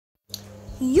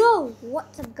Yo,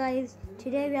 what's up guys?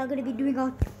 Today we are going to be doing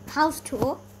our house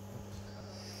tour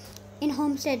in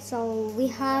Homestead. So we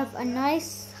have a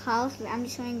nice house. I'm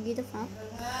just showing you the front.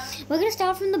 We're going to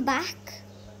start from the back.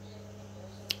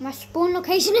 My spawn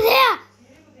location is here.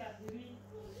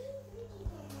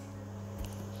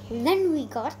 Then we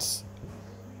got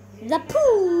the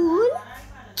pool.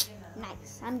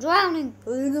 Nice. I'm drowning.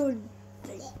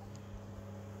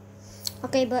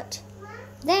 Okay, but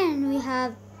then we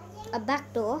have a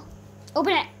back door.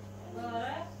 Open it.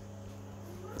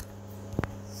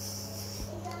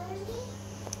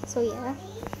 So yeah.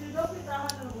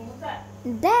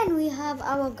 Then we have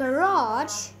our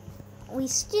garage. We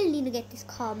still need to get this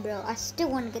car, bro. I still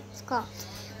want to get this car.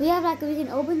 We have we can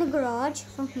open the garage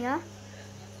from here.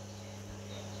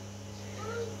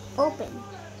 Open.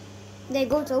 There you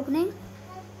go, it's opening.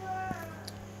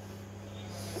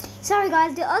 Sorry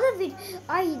guys, the other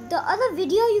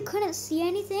video you couldn't see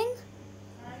anything.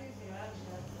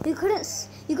 You couldn't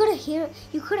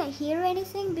hear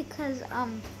anything because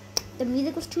the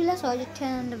music was too loud, so I just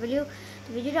turned the video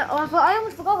down. Oh, I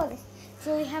almost forgot about this.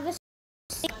 So we have a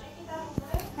sink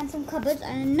and some cupboards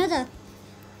and another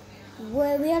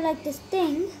where we have like this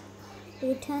thing.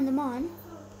 We turn them on.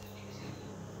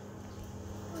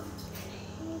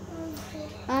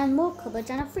 And more cupboards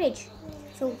and a fridge.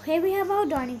 So here we have our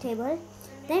dining table.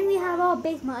 Then we have our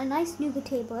basement, a nice nougat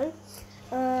table.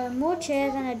 More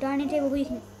chairs and a dining table where you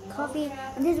can coffee.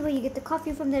 And this is where you get the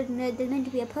coffee from. There's meant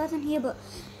to be a person here, but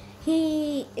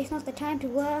it's not the time to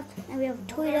work. And we have a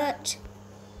toilet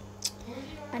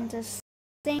and a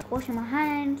sink, washing my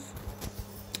hands.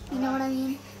 You know what I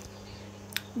mean?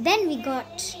 Then we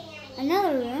got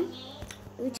another room,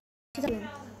 which is a room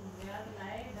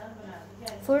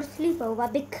for a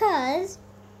sleepover because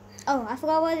I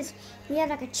forgot about this. We have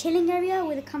like a chilling area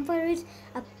where the comforter is,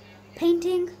 a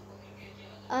painting,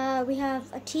 we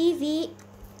have a TV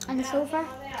and a sofa.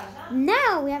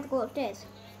 Now we have to go upstairs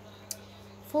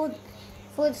for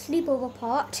the sleepover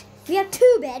part. We have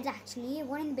 2 beds actually,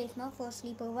 one in the basement for a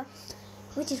sleepover,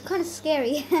 which is kind of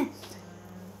scary.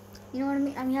 You know what I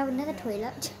mean? And we have another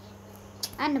toilet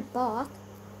and a bath,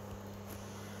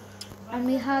 and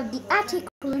we have the attic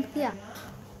room here.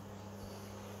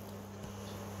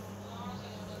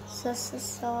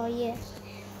 So yeah.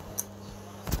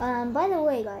 By the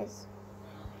way, guys,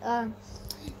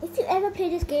 if you ever play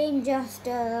this game, just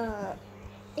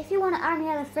if you want to add me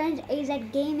other friends, AZ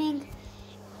Gaming.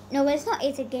 No, it's not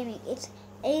AZ Gaming. It's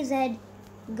AZ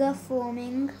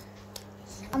Gufforming.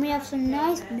 And we have some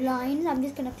nice blinds. I'm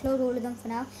just gonna close all of them for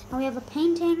now. And we have a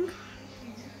painting.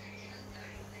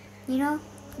 You know,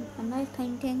 a nice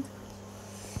painting.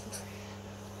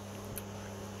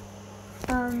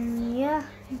 Yeah,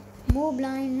 more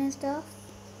blinds and stuff.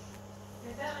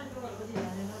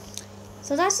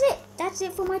 So that's it. That's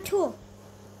it for my tour.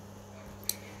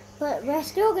 But we're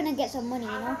still gonna get some money,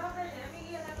 you know.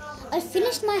 I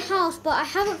finished my house, but I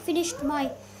haven't finished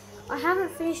my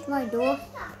door.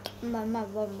 My.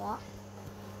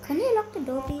 Can you lock the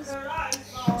door, please?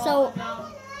 So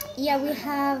yeah, we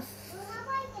have.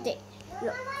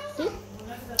 Look, see?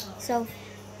 So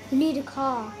we need a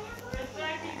car.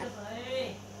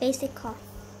 Basic car.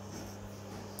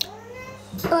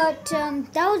 But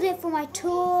that was it for my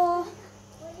tour.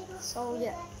 So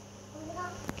yeah,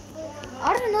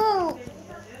 I don't know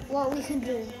what we can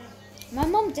do. My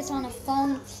mom's just on her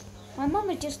phone. My mom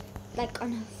is just like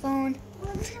on her phone.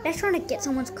 Let's try to get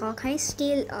someone's car. Can I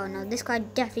steal? Oh no, this guy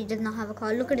definitely does not have a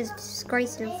car. Look at his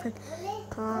disgraceful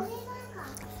car.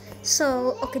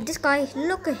 So okay, this guy,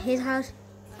 look at his house.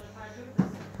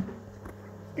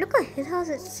 Look at his house,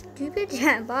 it's stupid.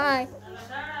 Yeah, bye.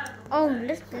 Oh,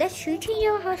 let's shoot in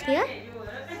your house here.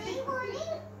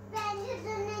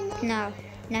 No,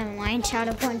 never mind.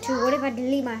 Shadow Point 2. What if I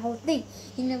delete my whole thing?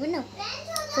 You never know.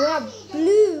 So we have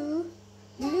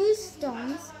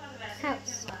Bluestone's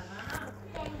house.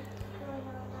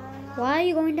 Why are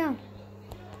you going down?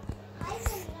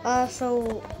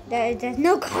 So there's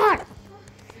no car.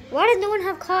 Why does no one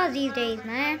have cars these days,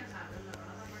 man?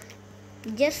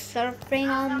 Just surfing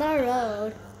on the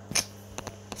road.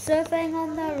 Surfing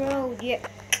on the road, yeah.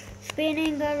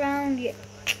 Spinning around, yeah.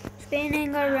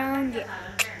 Spinning around, yeah.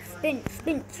 Spin,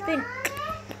 spin, spin.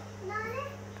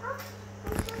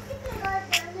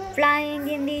 Flying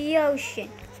in the ocean.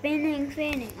 Spinning,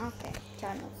 spinning. Okay,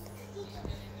 turn off.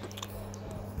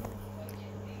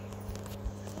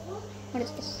 What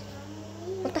is this?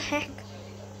 What the heck?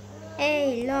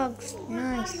 Hey, logs.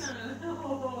 Nice.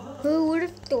 Who would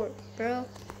have thought, bro?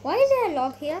 Why is there a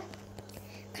log here?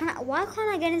 Why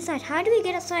can't I get inside? How do we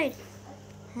get outside?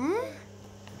 Huh?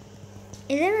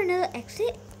 Is there another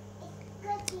exit?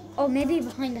 Oh, maybe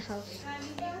behind the house.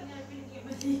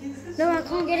 No, I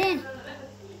can't get in.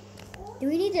 Do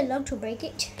we need the log to break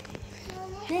it?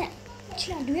 Yeah.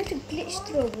 Chilla, do we have to glitch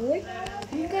through a wall?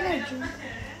 I'm gonna do...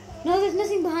 No, there's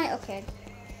nothing behind. Okay.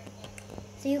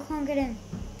 So you can't get in.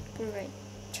 Great.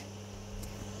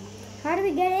 How do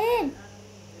we get in?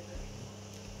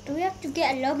 Do we have to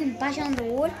get a log and bash on the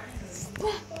wall?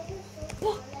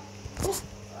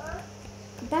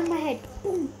 Bang my head.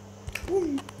 Boom.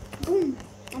 Boom. Boom.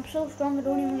 I'm so strong I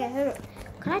don't even get hurt.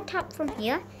 Can I tap from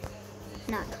here?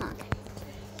 No, I can't.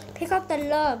 Pick up the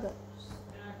log.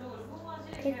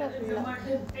 Pick up the log.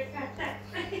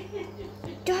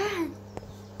 Darn.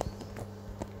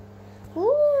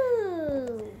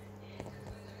 Ooh.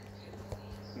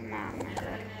 No, I'm not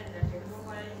good.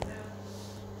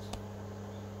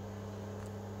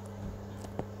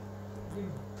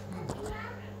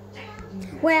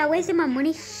 Well, I wasted my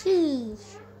money.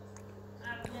 Sheesh.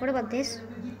 What about this?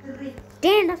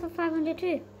 Damn, that's for 500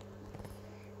 too.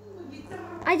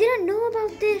 I didn't know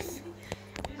about this.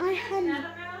 I had...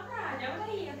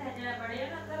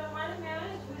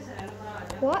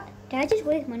 What? Did I just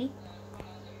waste money?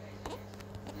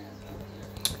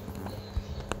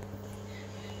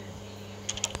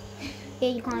 Yeah,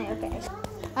 you can't. Okay.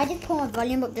 I just put my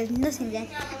volume up. There's nothing there.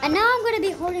 And now I'm going to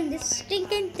be holding this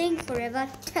stinking thing forever.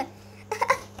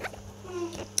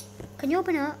 Can you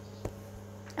open it up?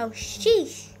 Oh,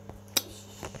 sheesh.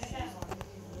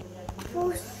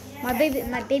 My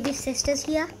baby sister's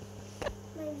here.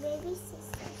 My baby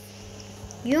sister.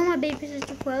 You're my baby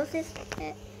sister. Who else is?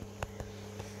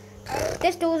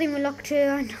 This door's even locked too.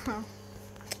 I know.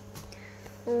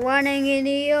 Running in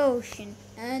the ocean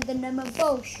and the name of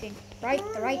ocean. Right.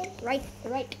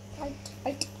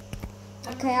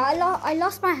 Okay, I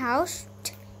lost my house.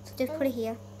 So just put it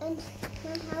here. And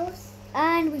my house.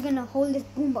 And we're gonna hold this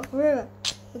boombox forever.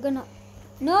 We're gonna...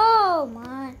 No,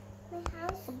 man. My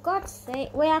house. For God's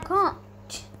sake. Wait, I can't.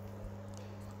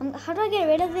 How do I get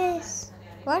rid of this?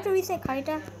 Do I have to reset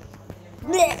character?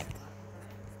 Blech.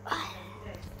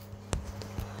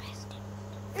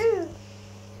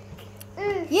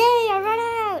 Yay, I ran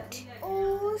out.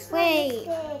 Oh, Wait,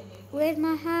 where's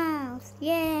my house?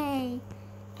 Yay.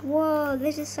 Whoa,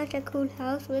 this is such a cool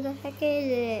house. Where the heck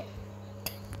is it?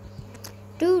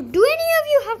 Do any of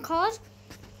you have cars?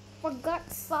 For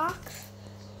God's sakes.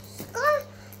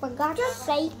 For God's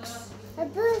sakes. I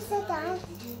better sit down.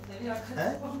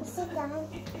 Huh? Sit down.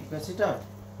 You sit down.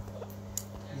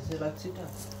 Is it like sit down?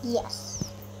 Yes.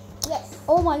 Yes.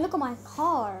 Oh my, look at my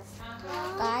car.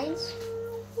 Guys.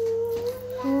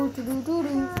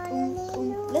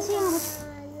 Let's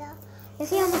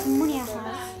see how much money I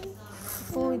have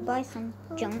before we buy some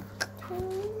junk.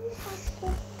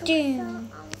 Doom.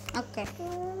 Okay.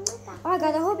 Alright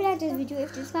guys, I hope you liked this video.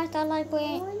 If you smash that like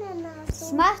button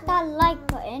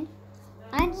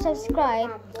and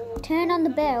subscribe, turn on the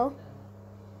bell,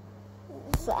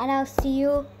 and I'll see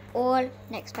you all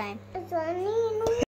next time.